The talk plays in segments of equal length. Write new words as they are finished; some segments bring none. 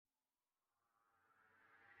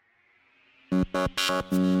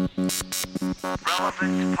Relevant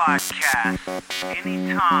podcast,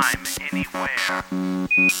 anytime, anywhere.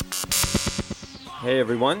 Hey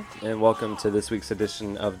everyone, and welcome to this week's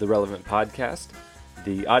edition of the Relevant Podcast,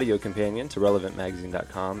 the audio companion to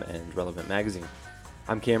RelevantMagazine.com and Relevant Magazine.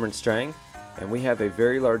 I'm Cameron Strang, and we have a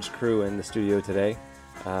very large crew in the studio today.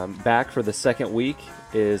 Back for the second week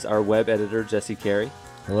is our web editor, Jesse Carey.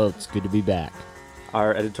 Hello, it's good to be back.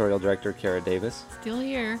 Our editorial director, Kara Davis. Still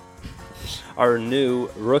here. Our new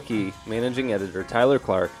rookie managing editor, Tyler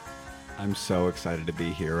Clark. I'm so excited to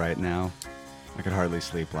be here right now. I could hardly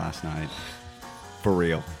sleep last night. For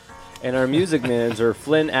real. And our music manager,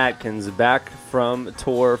 Flynn Atkins, back from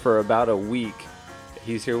tour for about a week.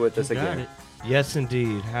 He's here with us again. Yes,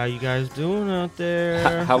 indeed. How you guys doing out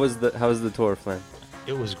there? How was the tour, Flynn?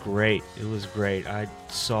 It was great. It was great. I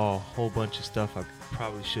saw a whole bunch of stuff I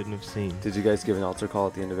probably shouldn't have seen. Did you guys give an altar call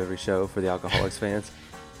at the end of every show for the Alcoholics fans?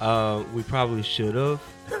 We probably should have.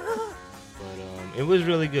 But it was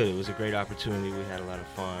really good. It was a great opportunity. We had a lot of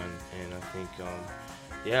fun. And I think,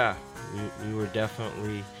 we were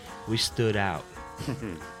definitely, we stood out.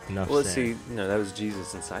 Enough Well, said. see, that was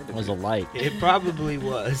Jesus inside It of was you. a light. It probably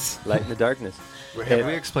was. Light in the darkness. Have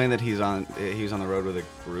we explained that he was on the road with a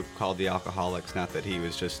group called the Alcoholics, not that he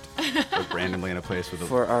was just randomly in a place with a...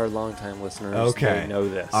 For our longtime listeners, Okay. they know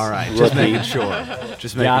this. All right, just making sure.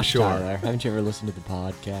 Just making Gosh, sure. Tyler, haven't you ever listened to the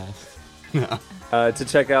podcast? To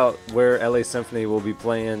check out where LA Symphony will be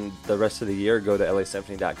playing the rest of the year, go to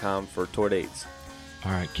lasymphony.com for tour dates.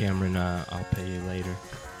 All right, Cameron, I'll pay you later.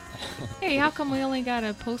 Hey, how come we only got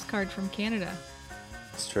a postcard from Canada?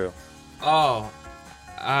 It's true. Oh,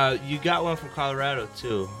 you got one from Colorado,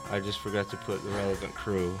 too. I just forgot to put the relevant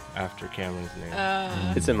crew after Cameron's name.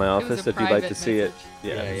 It's in my It was office a if you'd like to private see it.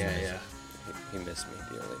 message. Yeah. He missed me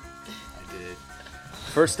dearly. I did.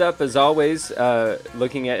 First up, as always,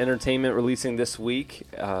 looking at entertainment releasing this week,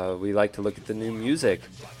 we like to look at the new music.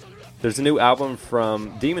 There's a new album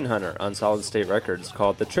from Demon Hunter on Solid State Records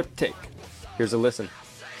called The Triptych. Here's a listen.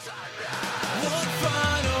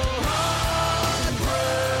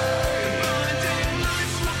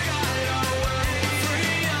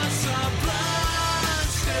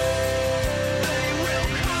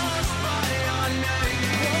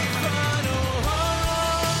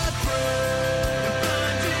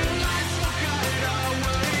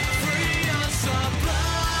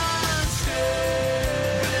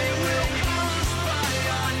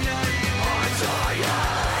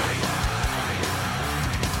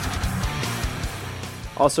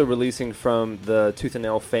 Also releasing from the Tooth and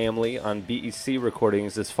Nail family on BEC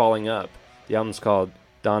Recordings is Falling Up. The album's called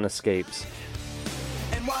Dawn Escapes.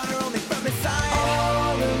 And water only from his side.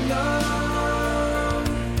 All alone,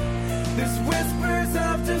 this whispers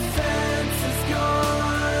of defense is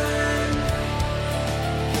gone.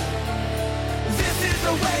 This is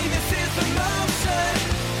the way, this is the motion.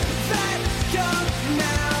 Let go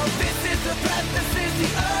now. This is the breath, this is the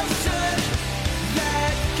ocean.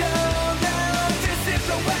 Let go now. This is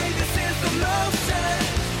the way, this is the motion.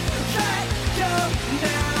 Let go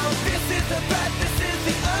now. This is the breath, this is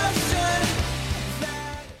the ocean.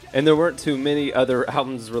 And there weren't too many other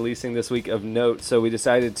albums releasing this week of note, so we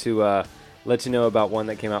decided to let you know about one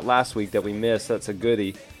that came out last week that we missed. That's a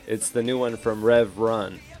goodie. It's the new one from Rev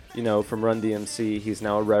Run. From Run DMC. He's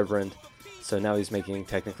now a reverend, so now he's making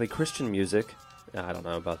technically Christian music. I don't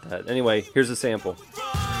know about that. Anyway, here's a sample.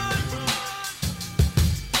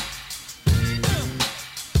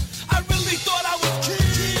 I really thought I was king.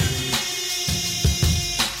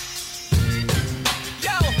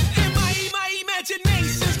 Yo, in my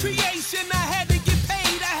imagination's creation, I had to get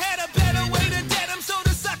paid. I had a better way to dead them, so the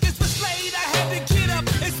suckers were slayed. I had to get up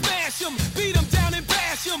and smash them, beat them down and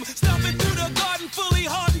bash them, stomping through the garden, fully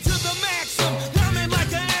hardened to the maxim. Rhyming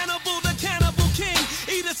like an animal, the cannibal king.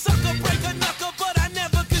 Eat a sucker, break a knuckle, but I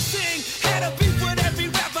never could sing. Had a beef with every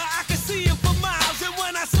rapper, I could see him for miles. And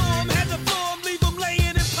when I saw him, had to floor him, leave him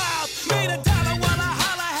laying in piles. Made $1 while I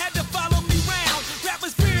holla, had to follow me round.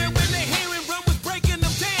 Rappers fearing when they hearing Run was breaking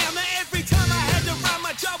them down. Now every time I had to rhyme,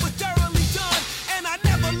 my job was thoroughly done. And I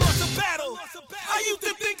never lost a battle. I used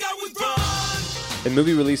to think I was Run. The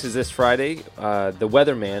movie releases this Friday. The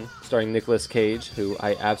Weatherman, starring Nicolas Cage, who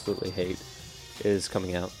I absolutely hate, is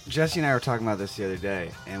coming out. Jesse and I were talking about this the other day,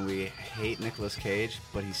 and we hate Nicolas Cage,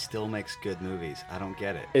 but he still makes good movies. I don't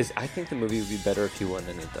get it. I think the movie would be better if he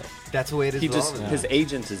wasn't in it, though. That's the way it is. He with all just of them. his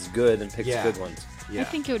agent is good and picks Yeah. good ones. Yeah. I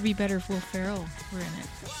think it would be better if Will Ferrell were in it.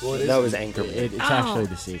 Well, it is. That was Anchorman. It's actually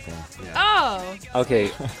the sequel. Oh! Okay,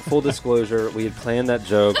 full disclosure, we had planned that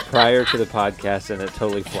joke prior to the podcast, and it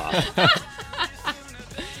totally flopped.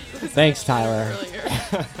 Thanks, Tyler.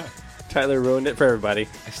 Tyler ruined it for everybody.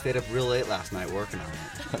 I stayed up real late last night working on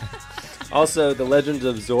it. Also, The Legends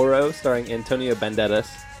of Zorro, starring Antonio Banderas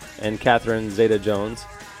and Catherine Zeta-Jones,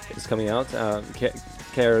 is coming out.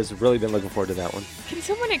 Kara's really been looking forward to that one. Can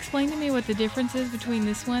someone explain to me what the difference is between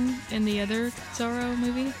this one and the other Zorro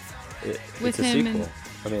movie? With It's a him sequel. and-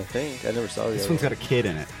 I mean, I think. I never saw the This other one's got a kid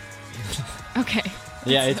in it. Okay.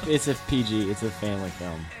 Yeah, it's a PG. It's a family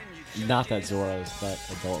film. Not that Zorro's that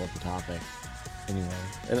adult with the topic.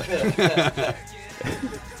 Anyway.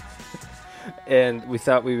 And we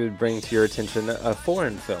thought we would bring to your attention a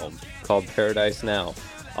foreign film called Paradise Now,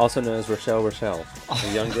 also known as Rochelle,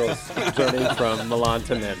 a young girl's journey from Milan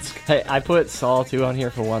to Minsk. Hey, I put Saw 2 on here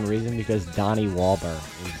for one reason, because Donnie Wahlberg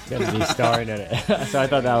is going to be starring in it. So I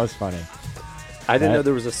thought that was funny. I didn't Right. know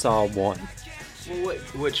there was a Saw 1. Well,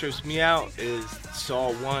 what trips me out is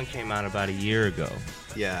Saw 1 came out about a year ago.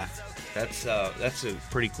 Yeah. That's a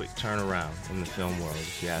pretty quick turnaround in the film world,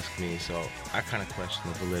 if you ask me. So I kind of question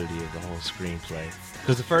the validity of the whole screenplay,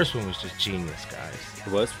 because the first one was just genius, guys.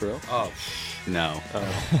 It was for real? Oh, No.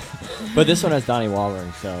 But this one has Donnie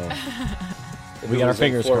Wahlberg, so we got our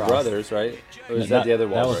fingers Four crossed. Brothers, right? Or was That- that the other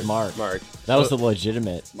Wahlberg? that was Mark. Mark. That was the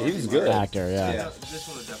legitimate He was good. actor, yeah. this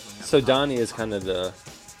one would definitely have. So Donnie is kind of the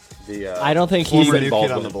I don't think he's... Former Stephen new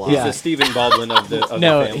kid on Baldwin. the block. He's Yeah. the Stephen Baldwin of the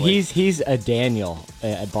No, family. he's a Daniel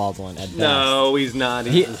Baldwin at best. No, he's not.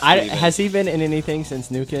 He's the Steven. Has he been in anything since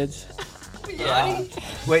New Kids?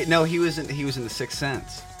 Wait, no, he was in The Sixth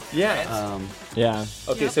Sense. Yeah. Yeah.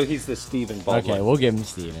 Okay, so he's the Stephen Baldwin. Okay, we'll give him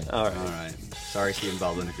Steven. All right. All right. Sorry, Stephen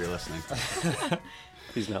Baldwin, if you're listening.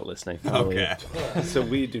 He's not listening. Okay. So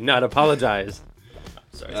we do not apologize.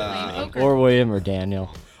 Sorry. Or William or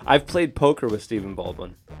Daniel. I've played poker with Stephen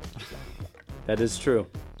Baldwin. That is true.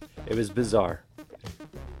 It was bizarre.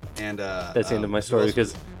 And That's the end of my who story else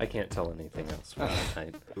because I can't tell anything else from that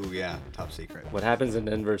night. was- Ooh, yeah, top secret. What happens in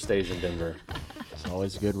Denver stays in Denver. It's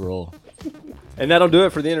always a good rule. And that'll do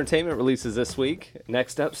it for the entertainment releases this week.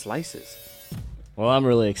 Next up, Slices. Well, I'm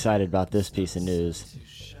really excited about this piece of news.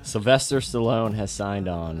 Sylvester Stallone has signed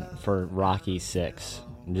on for Rocky 6.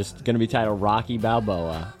 Just going to be titled Rocky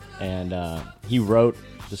Balboa. And he wrote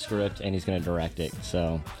the script and he's going to direct it.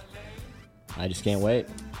 So I just can't wait.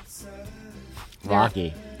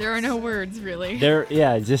 Rocky. There are no words, really.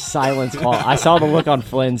 Yeah, just silence. I saw the look on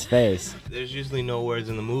Flynn's face. There's usually no words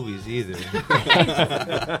in the movies either.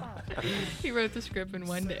 He wrote the script in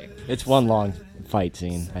one day. It's one long fight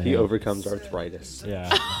scene. I He think. overcomes arthritis. Yeah.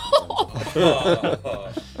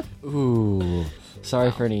 Ooh.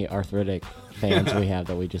 Sorry for any arthritic fans we have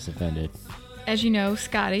that we just offended. As you know,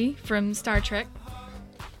 Scotty from Star Trek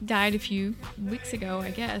died a few weeks ago,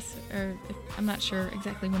 I guess, or I'm not sure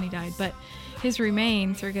exactly when he died, but his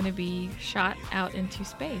remains are going to be shot out into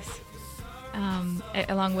space,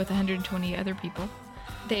 along with 120 other people.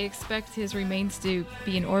 They expect his remains to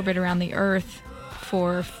be in orbit around the Earth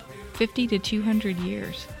for 50 to 200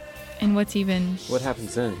 years. And what's even... What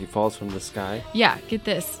happens then? He falls from the sky? Yeah, get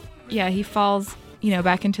this. Yeah, he falls,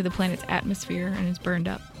 back into the planet's atmosphere and is burned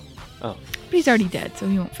up. Oh, But he's already dead, so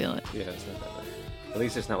he won't feel it. yeah, it's not that bad. At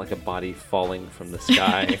least it's not like a body falling from the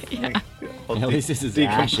sky. Yeah. All At least this is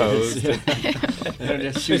decomposed.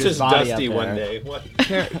 Just It's just dusty one day. What?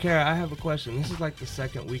 Kara, I have a question. This is like the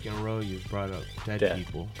second week in a row you've brought up dead Dead.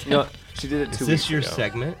 people. No, she did it 2 Is weeks this your ago.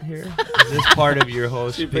 segment here? Is this part of your whole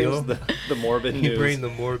She spiel? brings the morbid You news. bring the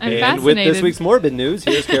morbid. I'm And with this fascinated. week's morbid news,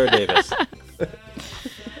 here's Kara Davis.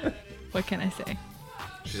 What can I say?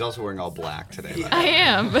 She's also wearing all black today. by the I way.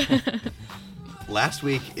 am. Last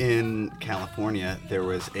week in California, there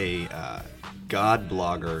was a God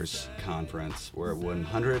Bloggers conference where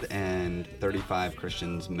 135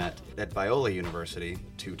 Christians met at Biola University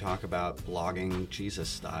to talk about blogging Jesus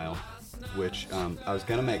style, which I was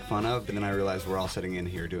going to make fun of, but then I realized we're all sitting in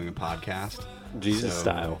here doing a podcast. Jesus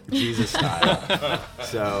style. Jesus style.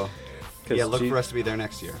 So, 'Cause yeah, look for us to be there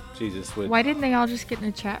next year. Jesus would. Why didn't they all just get in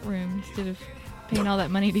a chat room instead of paying all that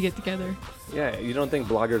money to get together? Yeah, you don't think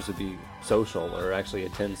bloggers would be social or actually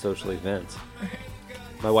attend social events.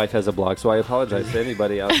 My wife has a blog, so I apologize to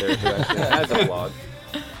anybody out there who actually has a blog.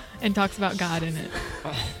 And talks about God in it.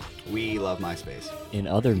 We love MySpace. In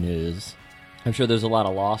other news, I'm sure there's a lot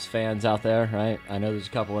of Lost fans out there, right? I know there's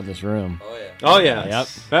a couple in this room. Oh, yeah. Yep.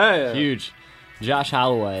 Yeah. Huge. Josh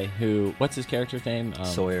Holloway, what's his character's name?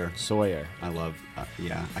 Sawyer. Sawyer. I love, I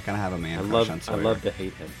kind of have a man I crush on love, I Sawyer. love to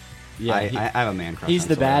hate him. Yeah, I have a man crush he's on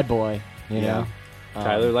the Sawyer. bad boy, you Yeah. know?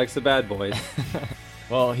 Tyler likes the bad boys.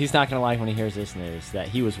 Well, he's not going to like when he hears this news, that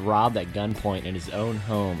he was robbed at gunpoint in his own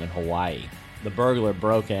home in Hawaii. The burglar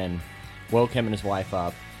broke in, woke him and his wife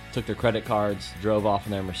up, took their credit cards, drove off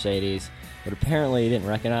in their Mercedes, But apparently he didn't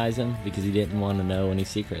recognize him because he didn't want to know any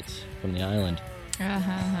secrets from the island.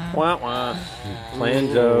 Wah, wah.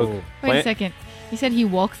 Plan joke. Wait a second. You said he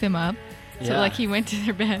woke them up. So, Yeah. like, he went to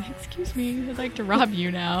their bed. Excuse me, I'd like to rob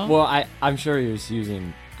you now. Well, I'm sure he was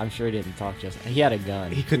using... I'm sure he didn't talk just... He had a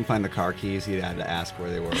gun. He couldn't find the car keys. He had to ask where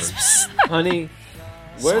they were. Honey,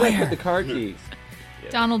 where did I put the car keys?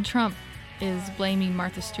 Donald Trump is blaming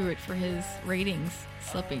Martha Stewart for his ratings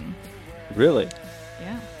slipping. Really?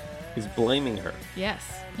 Yeah. He's blaming her. Yes.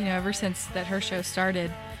 You know, ever since that her show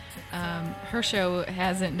started, her show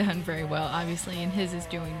hasn't done very well, obviously, and his is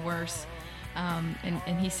doing worse.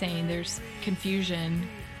 And he's saying there's confusion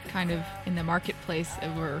kind of in the marketplace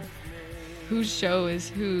over whose show is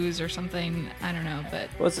whose or something. I don't know, but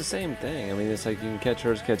Well, it's the same thing. I mean, it's like you can catch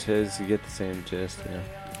hers, catch his. You get the same gist, you know.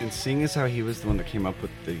 And seeing as how he was the one that came up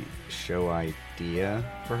with the show idea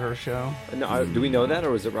for her show. No, do we know that, or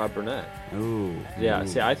was it Rob Burnett? Ooh. Yeah, Ooh.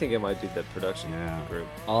 see, I think it might be the production Yeah. group.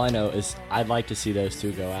 All I know is I'd like to see those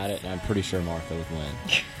two go at it, and I'm pretty sure Martha would win.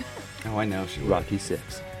 Oh, I know she would. Rocky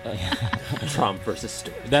 6. Trump versus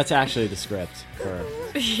Stewart. That's actually the script for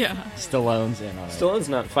yeah. Stallone's in on it. Stallone's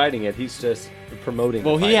not fighting it. He's just promoting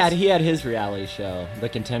Well, the he fights. had his reality show, The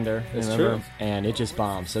Contender. That's remember? true. And it just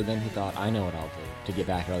bombed. So then he thought, I know what I'll do to get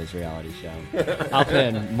back at all these reality shows. I'll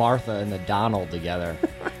pin Martha and the Donald together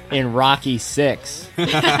in Rocky 6.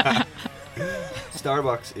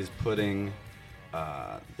 Starbucks is putting,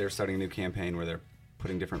 they're starting a new campaign where they're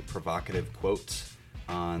putting different provocative quotes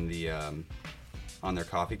on the on their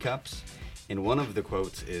coffee cups. And one of the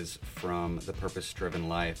quotes is from The Purpose-Driven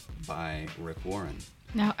Life by Rick Warren.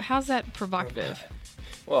 Now, how's that provocative?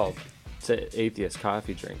 Well, to atheist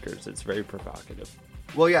coffee drinkers, it's very provocative.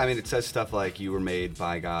 Well, yeah, I mean, it says stuff like you were made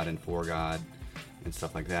by God and for God and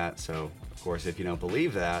stuff like that. So, of course, if you don't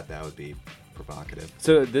believe that, that would be provocative.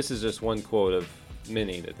 So this is just one quote of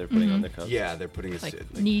many that they're putting on their cups. Yeah, they're putting Like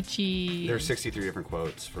like Nietzsche. there's 63 different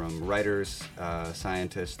quotes from writers,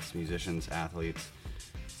 scientists, musicians, athletes.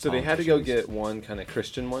 So they had to go politicians. get one kind of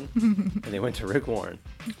Christian one, and they went to Rick Warren.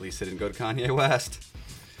 At least they didn't go to Kanye West.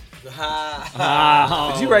 Did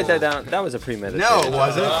you write that down? That was a premeditated. No, it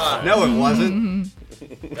wasn't. No, it wasn't.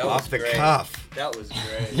 That Off the cuff. That was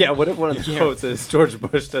great. Yeah, what if one of the quotes is George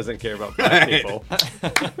Bush doesn't care about black people?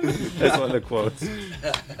 That's one of the quotes.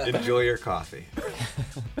 Enjoy your coffee.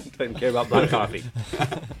 Doesn't care about black coffee.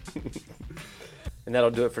 And that'll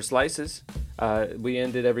do it for Slices. We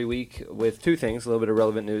ended every week with two things, a little bit of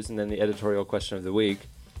relevant news and then the editorial question of the week.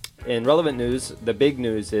 In relevant news, the big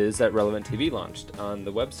news is that Relevant TV launched on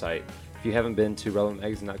the website. If you haven't been to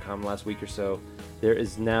relevantmagazine.com last week or so, there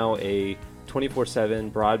is now a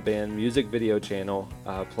 24/7 broadband music video channel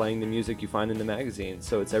playing the music you find in the magazine.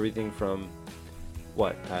 So it's everything from,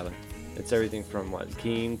 what, Tyler? It's everything from, what,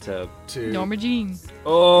 Keen to... Norma Jean.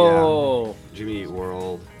 Oh! Jimmy Eat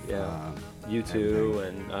World. Yeah. U2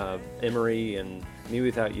 and Emery and Me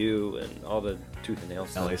Without You and all the Tooth and Nail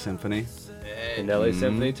stuff. LA Symphony. And LA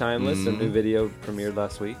Symphony, Timeless, a new video premiered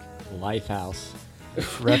last week. Lifehouse.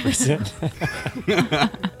 Represent.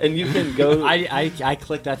 And you can go... I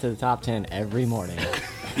click that to the top 10 every morning.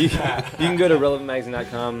 You can go to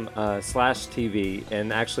relevantmagazine.com/TV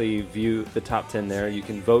and actually view the top 10 there. You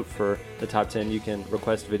can vote for the top 10. You can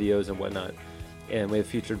request videos and whatnot. And we have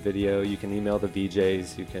featured video. You can email the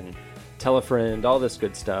VJs. You can tell a friend, all this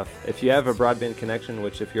good stuff. If you have a broadband connection,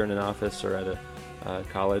 which if you're in an office or at a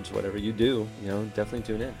college, whatever you do, definitely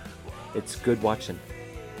tune in. It's good watching.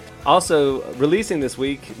 Also, releasing this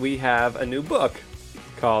week, we have a new book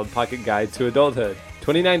called Pocket Guide to Adulthood.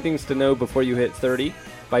 29 Things to Know Before You Hit 30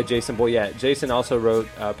 by Jason Boyette. Jason also wrote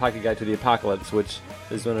Pocket Guide to the Apocalypse, which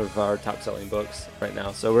is one of our top-selling books right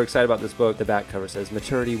now. So we're excited about this book. The back cover says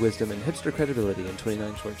Maturity, Wisdom, and Hipster Credibility in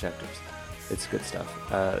 29 short chapters. It's good stuff.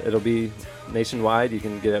 It'll be nationwide. You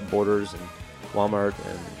can get it at Borders and Walmart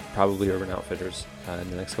and probably Urban Outfitters in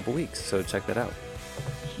the next couple weeks. So check that out.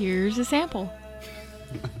 Here's a sample.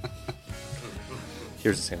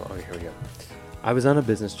 Here's a sample. Okay, here we go. I was on a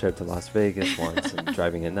business trip to Las Vegas once and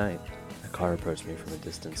driving at night. A car approached me from a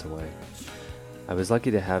distance away. I was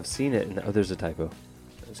lucky to have seen it, and there's a typo.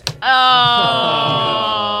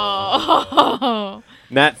 Oh!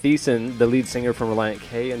 Matt Thiessen, the lead singer from Reliant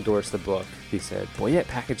K, endorsed the book. He said, Boyette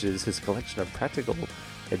packages his collection of practical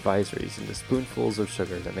advisories into spoonfuls of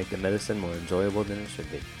sugar that make the medicine more enjoyable than it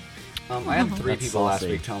should be. I had three That's people last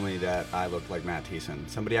saucy. week tell me that I looked like Matt Thiessen.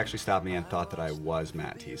 Somebody actually stopped me and thought that I was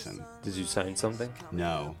Matt Thiessen. Did you sign something?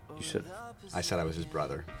 No. You should. I said I was his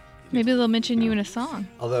brother. Maybe they'll mention you in a song.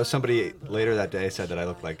 Although somebody later that day said that I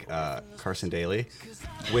looked like Carson Daly,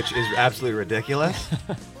 which is absolutely ridiculous.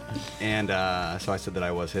 And so I said that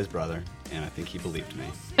I was his brother, and I think he believed me.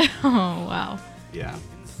 Oh, wow. Yeah.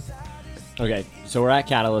 Okay, so we're at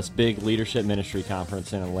Catalyst, big leadership ministry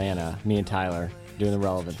conference in Atlanta. Me and Tyler doing the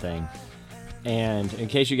relevant thing. And in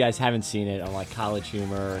case you guys haven't seen it on like College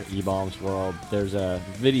Humor, E-Bombs World, there's a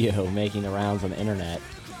video making the rounds on the internet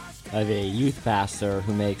of a youth pastor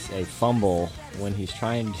who makes a fumble when he's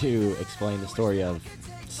trying to explain the story of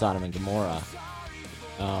Sodom and Gomorrah.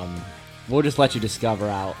 We'll just let you discover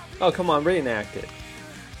out. Oh, come on, reenact it.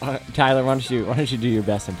 Tyler, why don't you do your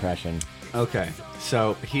best impression? Okay,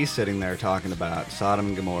 so he's sitting there talking about Sodom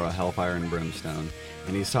and Gomorrah, hellfire and brimstone,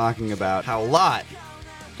 and he's talking about how Lot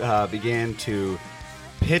began to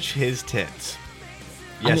pitch his tits.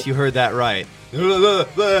 Yes, you heard that right.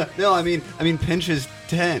 No, I mean pinch his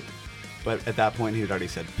tent. But at that point, he had already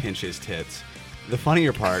said pinch his tits. The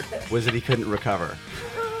funnier part was that he couldn't recover.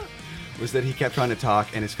 Was that he kept trying to talk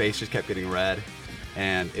and his face just kept getting red,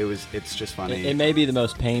 and it's just funny. It may be the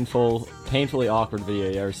most painfully awkward video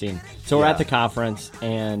you've ever seen. So we're at the conference,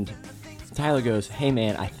 and Tyler goes, "Hey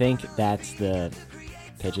man, I think that's the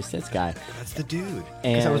pitch his tits guy." That's the dude. Because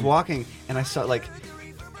And I was walking and I saw like,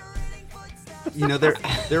 they're He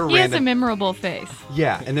random. has a memorable face.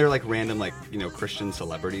 Yeah, and they're like random Christian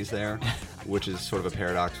celebrities there, which is sort of a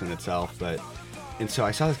paradox in itself. And so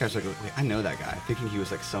I saw this guy, I was like, wait, I know that guy, thinking he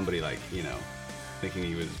was like somebody like, thinking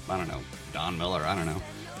he was, I don't know, Don Miller, I don't know.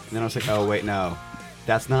 And then I was like, oh wait, no,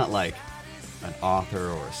 that's not like an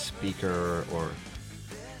author or a speaker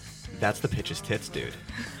that's the pitch his tits dude.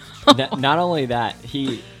 Not only that,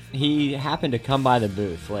 he happened to come by the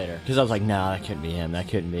booth later, because I was like, no, that couldn't be him. That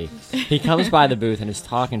couldn't be. He comes by the booth and is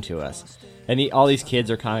talking to us, and all these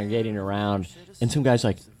kids are congregating around, and some guy's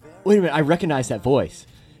like, wait a minute, I recognize that voice.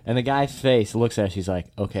 And the guy's face looks at us, he's like,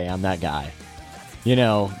 okay, I'm that guy.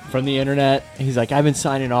 From the internet, he's like, I've been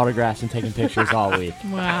signing autographs and taking pictures all week.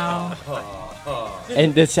 Wow.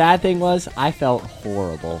 And the sad thing was, I felt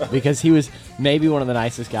horrible, because he was maybe one of the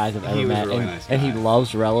nicest guys I've ever He was met, a really and, nice and he guy.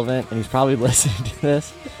 loves Relevant, and he's probably listening to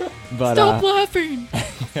this. But Stop laughing.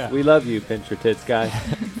 We love you, pinch your tits guy.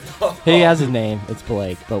 he has his name, it's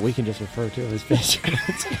Blake, but we can just refer to him as Pinch Your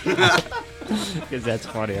Tits, because that's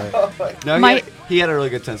funnier. No, he had a really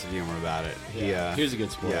good sense of humor about it. He was a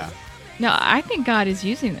good sport. Yeah. No, I think God is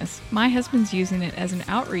using this. My husband's using it as an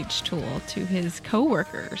outreach tool to his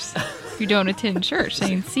coworkers who don't attend church,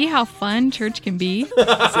 saying, "See how fun church can be."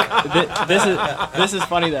 This is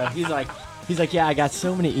funny though. He's like, yeah, I got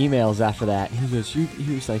so many emails after that. He goes,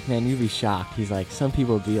 he was like, man, you'd be shocked. He's like, some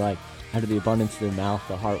people would be like, out of the abundance of their mouth,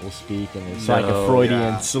 the heart will speak, and it's like a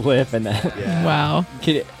Freudian slip, and that. Yeah. Wow.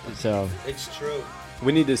 So It's true.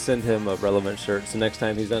 We need to send him a Relevant shirt, so next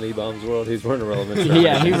time he's on E-Bombs World, he's wearing a Relevant shirt.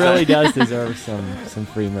 yeah, he really does deserve some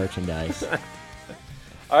free merchandise.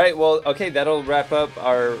 All right, well, okay, that'll wrap up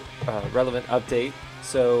our Relevant update.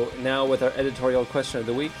 So now with our editorial question of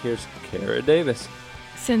the week, here's Kara Davis.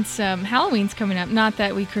 Since Halloween's coming up, not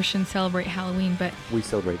that we Christians celebrate Halloween, but We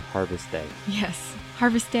celebrate Harvest Day. yes,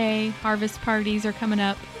 Harvest Day, harvest parties are coming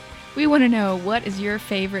up. We want to know, what is your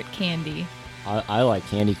favorite candy? I like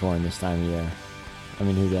candy corn this time of year. I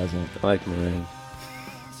mean, who doesn't? I like meringue.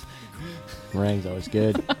 Meringue's always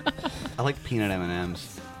good. I like peanut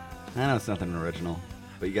M&Ms. I know it's nothing original,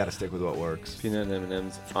 but you got to stick with what works. Peanut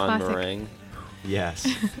M&Ms on classic. meringue. Yes,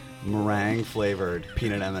 meringue flavored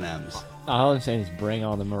peanut M&Ms. All I'm saying is bring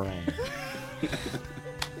on the meringue.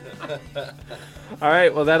 All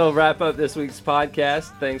right, well, that'll wrap up this week's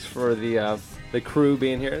podcast. Thanks for the crew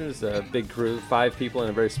being here. There's a big crew, 5 people in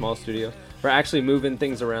a very small studio. We're actually moving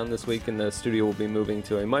things around this week, and the studio will be moving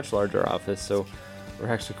to a much larger office, so we're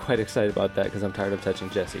actually quite excited about that because I'm tired of touching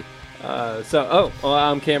Jesse.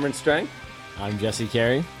 I'm Cameron Strang. I'm Jesse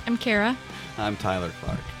Carey. I'm Kara. I'm Tyler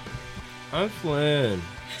Clark. I'm Flynn.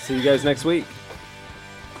 See you guys next week.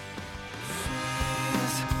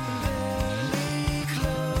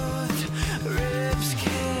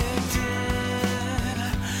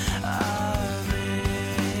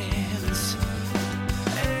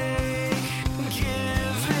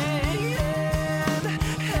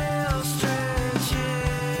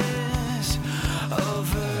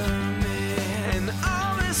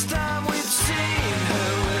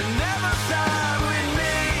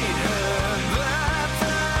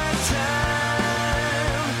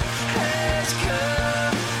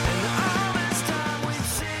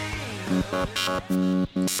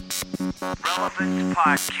 Relevant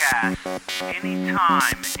Podcast.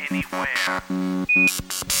 Anytime, anywhere.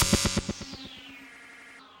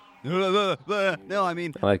 No, I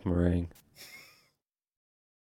mean... I like meringue.